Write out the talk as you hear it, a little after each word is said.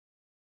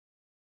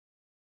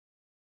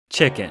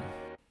Chicken.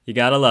 You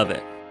gotta love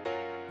it.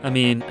 I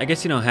mean, I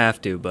guess you don't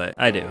have to, but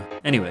I do.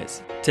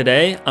 Anyways,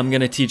 today I'm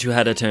gonna teach you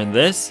how to turn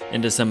this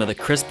into some of the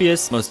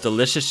crispiest, most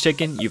delicious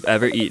chicken you've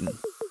ever eaten.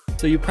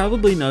 So you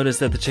probably noticed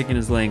that the chicken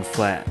is laying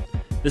flat.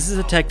 This is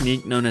a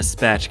technique known as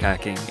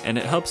spatchcocking, and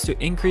it helps to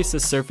increase the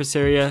surface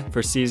area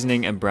for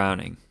seasoning and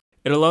browning.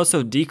 It'll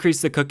also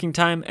decrease the cooking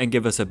time and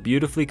give us a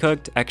beautifully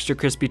cooked, extra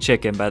crispy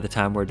chicken by the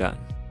time we're done.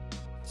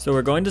 So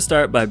we're going to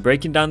start by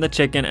breaking down the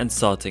chicken and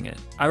salting it.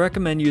 I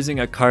recommend using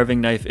a carving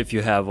knife if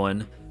you have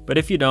one, but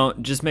if you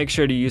don't, just make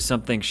sure to use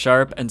something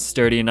sharp and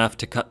sturdy enough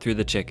to cut through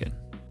the chicken.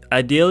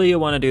 Ideally,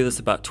 you'll want to do this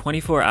about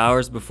 24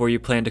 hours before you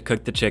plan to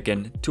cook the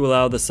chicken to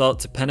allow the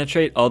salt to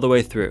penetrate all the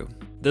way through.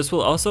 This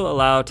will also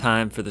allow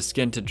time for the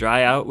skin to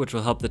dry out, which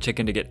will help the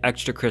chicken to get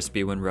extra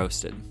crispy when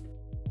roasted.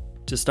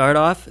 To start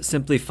off,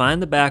 simply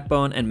find the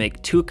backbone and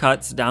make 2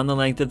 cuts down the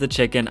length of the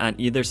chicken on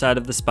either side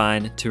of the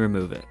spine to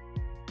remove it.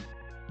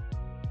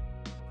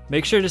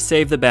 Make sure to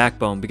save the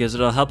backbone because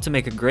it'll help to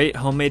make a great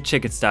homemade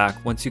chicken stock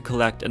once you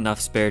collect enough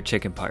spare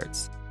chicken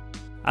parts.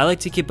 I like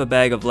to keep a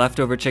bag of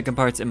leftover chicken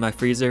parts in my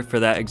freezer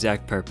for that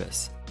exact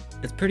purpose.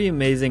 It's pretty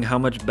amazing how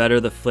much better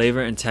the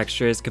flavor and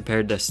texture is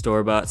compared to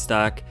store-bought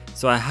stock,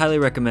 so I highly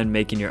recommend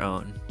making your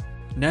own.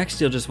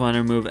 Next, you'll just want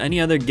to remove any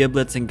other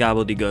giblets and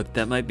gobbledygook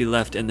that might be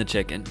left in the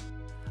chicken.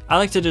 I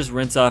like to just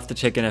rinse off the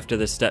chicken after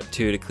this step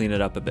too to clean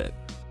it up a bit.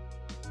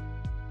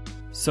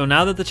 So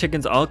now that the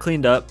chicken's all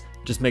cleaned up,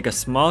 just make a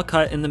small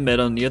cut in the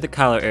middle near the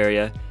collar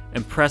area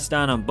and press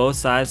down on both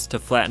sides to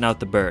flatten out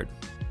the bird.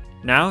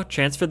 Now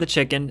transfer the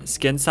chicken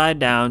skin side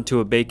down to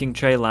a baking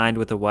tray lined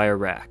with a wire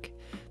rack.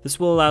 This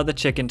will allow the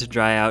chicken to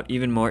dry out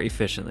even more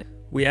efficiently.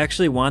 We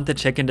actually want the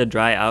chicken to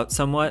dry out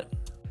somewhat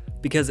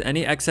because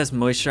any excess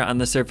moisture on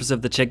the surface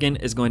of the chicken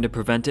is going to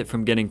prevent it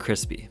from getting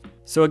crispy.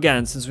 So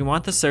again, since we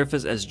want the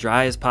surface as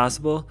dry as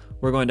possible,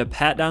 we're going to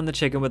pat down the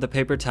chicken with a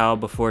paper towel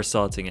before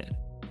salting it.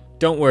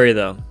 Don't worry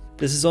though.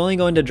 This is only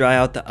going to dry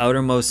out the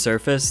outermost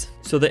surface,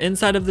 so the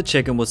inside of the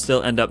chicken will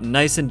still end up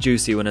nice and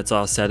juicy when it's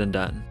all said and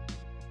done.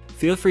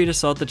 Feel free to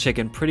salt the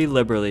chicken pretty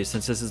liberally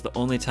since this is the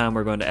only time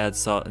we're going to add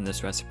salt in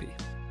this recipe.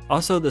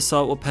 Also, the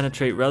salt will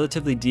penetrate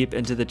relatively deep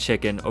into the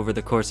chicken over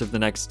the course of the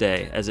next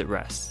day as it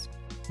rests.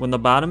 When the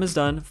bottom is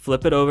done,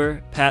 flip it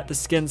over, pat the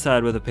skin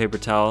side with a paper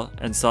towel,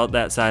 and salt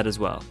that side as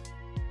well.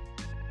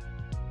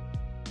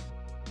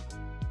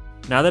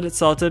 Now that it's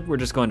salted, we're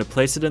just going to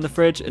place it in the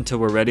fridge until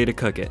we're ready to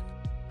cook it.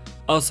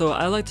 Also,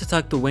 I like to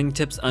tuck the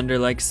wingtips under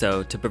like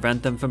so to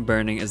prevent them from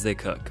burning as they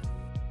cook.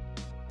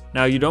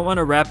 Now you don't want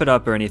to wrap it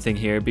up or anything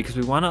here because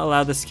we want to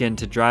allow the skin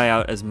to dry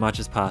out as much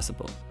as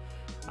possible.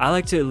 I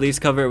like to at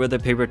least cover it with a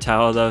paper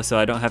towel though so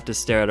I don't have to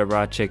stare at a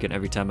raw chicken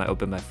every time I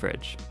open my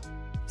fridge.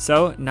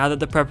 So now that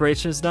the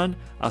preparation is done,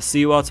 I'll see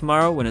you all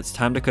tomorrow when it's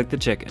time to cook the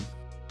chicken.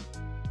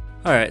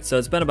 Alright, so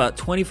it's been about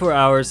 24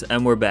 hours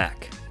and we're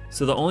back.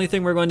 So the only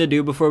thing we're going to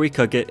do before we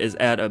cook it is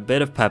add a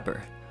bit of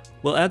pepper.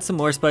 We'll add some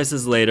more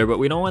spices later, but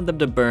we don't want them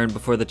to burn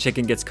before the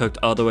chicken gets cooked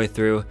all the way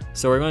through,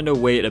 so we're going to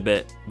wait a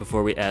bit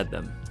before we add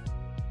them.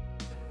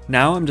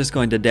 Now I'm just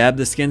going to dab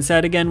the skin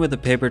side again with a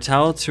paper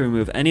towel to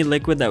remove any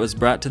liquid that was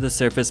brought to the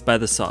surface by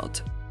the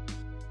salt.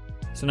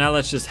 So now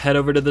let's just head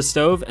over to the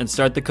stove and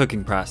start the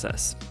cooking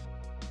process.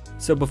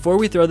 So before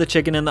we throw the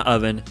chicken in the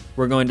oven,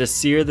 we're going to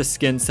sear the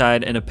skin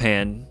side in a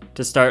pan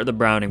to start the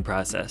browning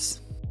process.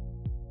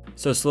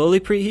 So slowly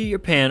preheat your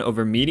pan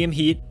over medium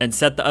heat and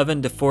set the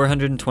oven to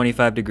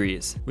 425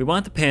 degrees. We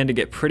want the pan to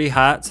get pretty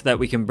hot so that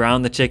we can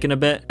brown the chicken a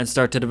bit and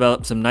start to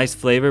develop some nice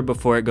flavor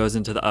before it goes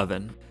into the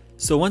oven.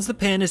 So once the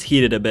pan is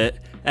heated a bit,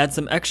 add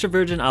some extra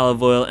virgin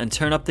olive oil and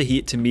turn up the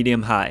heat to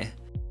medium high.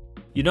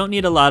 You don't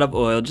need a lot of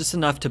oil, just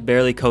enough to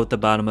barely coat the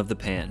bottom of the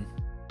pan.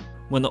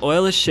 When the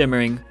oil is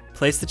shimmering,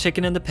 place the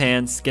chicken in the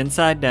pan skin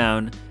side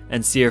down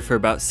and sear for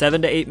about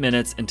 7 to 8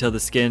 minutes until the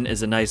skin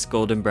is a nice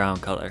golden brown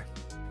color.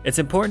 It's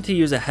important to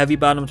use a heavy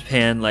bottomed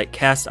pan like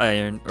cast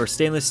iron or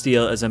stainless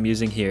steel as I'm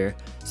using here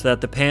so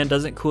that the pan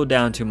doesn't cool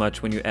down too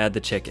much when you add the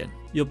chicken.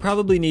 You'll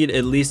probably need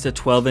at least a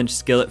 12-inch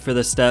skillet for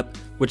this step,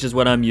 which is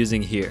what I'm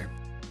using here.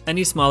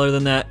 Any smaller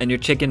than that and your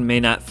chicken may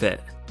not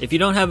fit. If you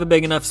don't have a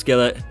big enough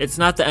skillet, it's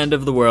not the end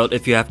of the world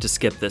if you have to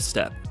skip this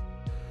step.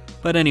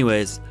 But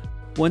anyways,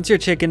 once your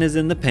chicken is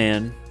in the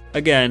pan,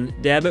 again,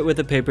 dab it with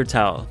a paper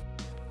towel.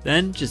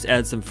 Then just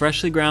add some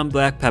freshly ground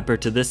black pepper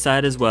to this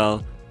side as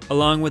well,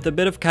 along with a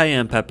bit of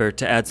cayenne pepper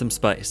to add some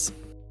spice.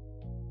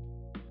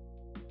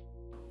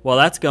 While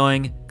that's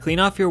going, clean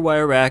off your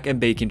wire rack and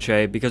baking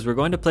tray because we're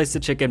going to place the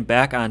chicken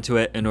back onto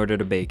it in order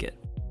to bake it.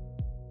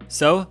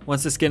 So,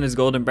 once the skin is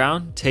golden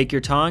brown, take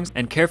your tongs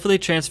and carefully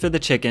transfer the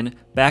chicken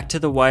back to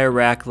the wire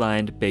rack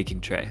lined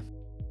baking tray.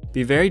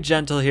 Be very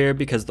gentle here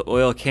because the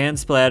oil can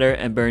splatter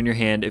and burn your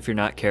hand if you're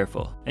not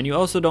careful, and you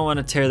also don't want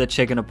to tear the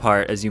chicken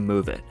apart as you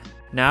move it.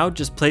 Now,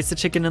 just place the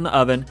chicken in the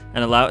oven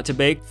and allow it to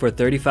bake for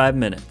 35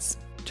 minutes.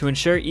 To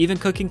ensure even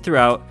cooking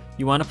throughout,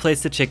 you want to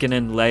place the chicken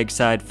in leg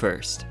side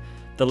first.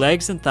 The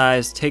legs and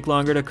thighs take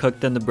longer to cook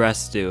than the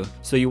breasts do,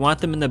 so you want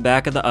them in the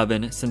back of the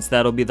oven since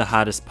that'll be the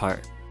hottest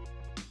part.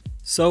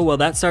 So while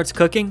that starts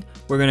cooking,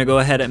 we're going to go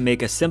ahead and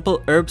make a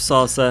simple herb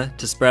salsa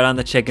to spread on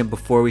the chicken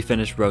before we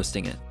finish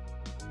roasting it.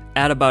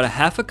 Add about a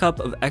half a cup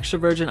of extra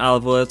virgin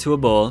olive oil to a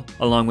bowl,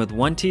 along with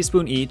 1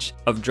 teaspoon each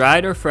of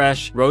dried or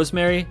fresh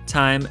rosemary,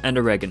 thyme, and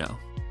oregano.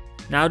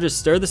 Now just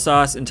stir the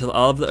sauce until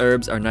all of the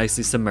herbs are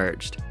nicely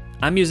submerged.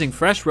 I'm using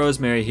fresh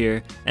rosemary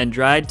here and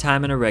dried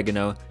thyme and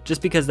oregano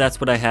just because that's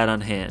what I had on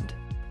hand.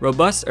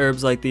 Robust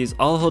herbs like these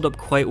all hold up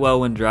quite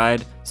well when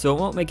dried, so it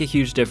won't make a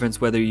huge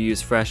difference whether you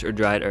use fresh or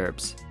dried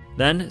herbs.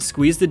 Then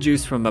squeeze the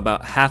juice from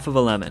about half of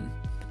a lemon.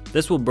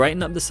 This will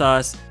brighten up the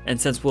sauce, and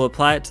since we'll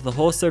apply it to the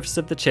whole surface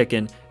of the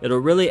chicken, it'll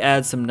really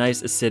add some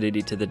nice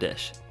acidity to the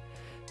dish.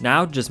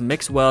 Now just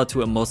mix well to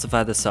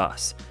emulsify the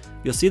sauce.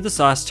 You'll see the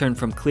sauce turn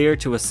from clear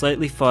to a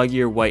slightly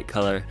foggier white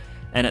color,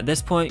 and at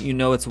this point you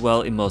know it's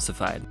well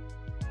emulsified.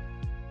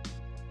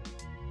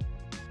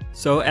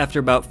 So after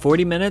about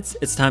 40 minutes,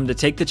 it's time to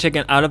take the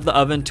chicken out of the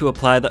oven to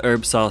apply the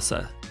herb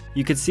salsa.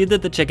 You can see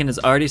that the chicken has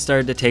already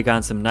started to take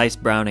on some nice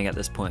browning at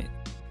this point.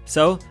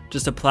 So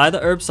just apply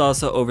the herb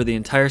salsa over the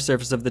entire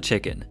surface of the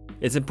chicken.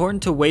 It's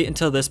important to wait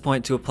until this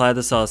point to apply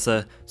the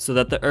salsa so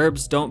that the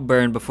herbs don't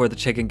burn before the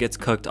chicken gets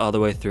cooked all the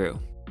way through.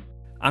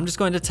 I'm just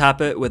going to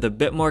top it with a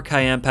bit more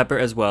cayenne pepper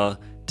as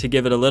well to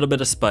give it a little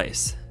bit of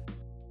spice.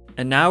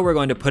 And now we're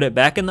going to put it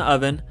back in the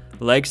oven,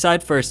 leg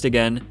side first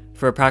again,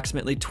 for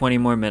approximately 20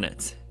 more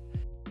minutes.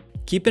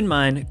 Keep in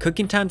mind,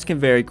 cooking times can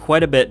vary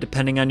quite a bit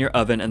depending on your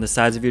oven and the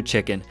size of your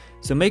chicken,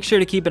 so make sure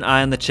to keep an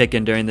eye on the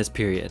chicken during this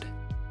period.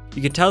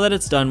 You can tell that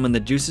it's done when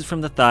the juices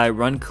from the thigh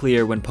run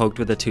clear when poked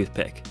with a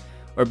toothpick.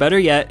 Or better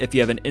yet, if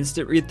you have an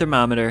instant read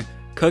thermometer,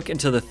 cook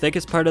until the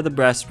thickest part of the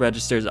breast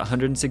registers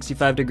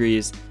 165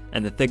 degrees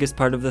and the thickest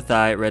part of the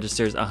thigh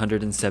registers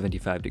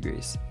 175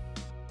 degrees.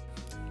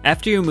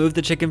 After you remove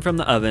the chicken from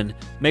the oven,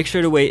 make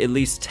sure to wait at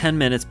least 10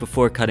 minutes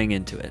before cutting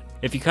into it.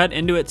 If you cut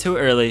into it too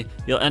early,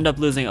 you'll end up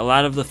losing a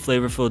lot of the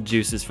flavorful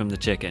juices from the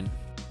chicken.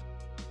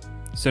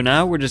 So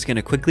now we're just going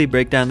to quickly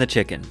break down the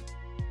chicken.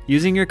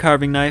 Using your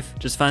carving knife,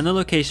 just find the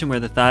location where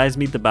the thighs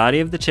meet the body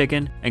of the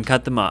chicken and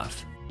cut them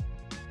off.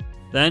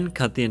 Then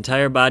cut the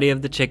entire body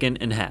of the chicken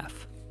in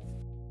half.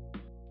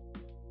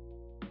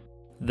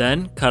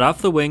 Then cut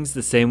off the wings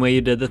the same way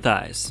you did the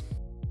thighs.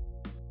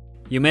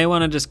 You may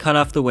want to just cut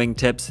off the wing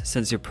tips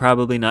since you're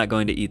probably not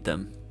going to eat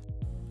them.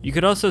 You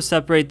could also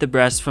separate the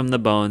breasts from the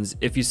bones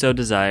if you so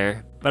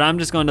desire, but I'm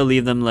just going to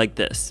leave them like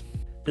this.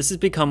 This has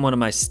become one of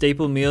my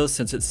staple meals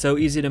since it's so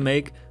easy to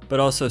make, but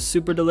also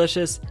super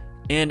delicious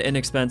and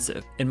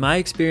inexpensive. In my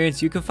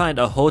experience, you can find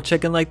a whole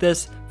chicken like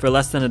this for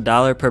less than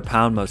 $1 per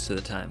pound most of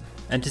the time.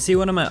 And to see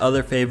one of my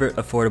other favorite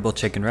affordable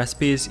chicken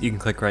recipes, you can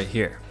click right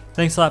here.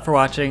 Thanks a lot for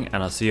watching,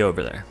 and I'll see you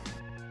over there.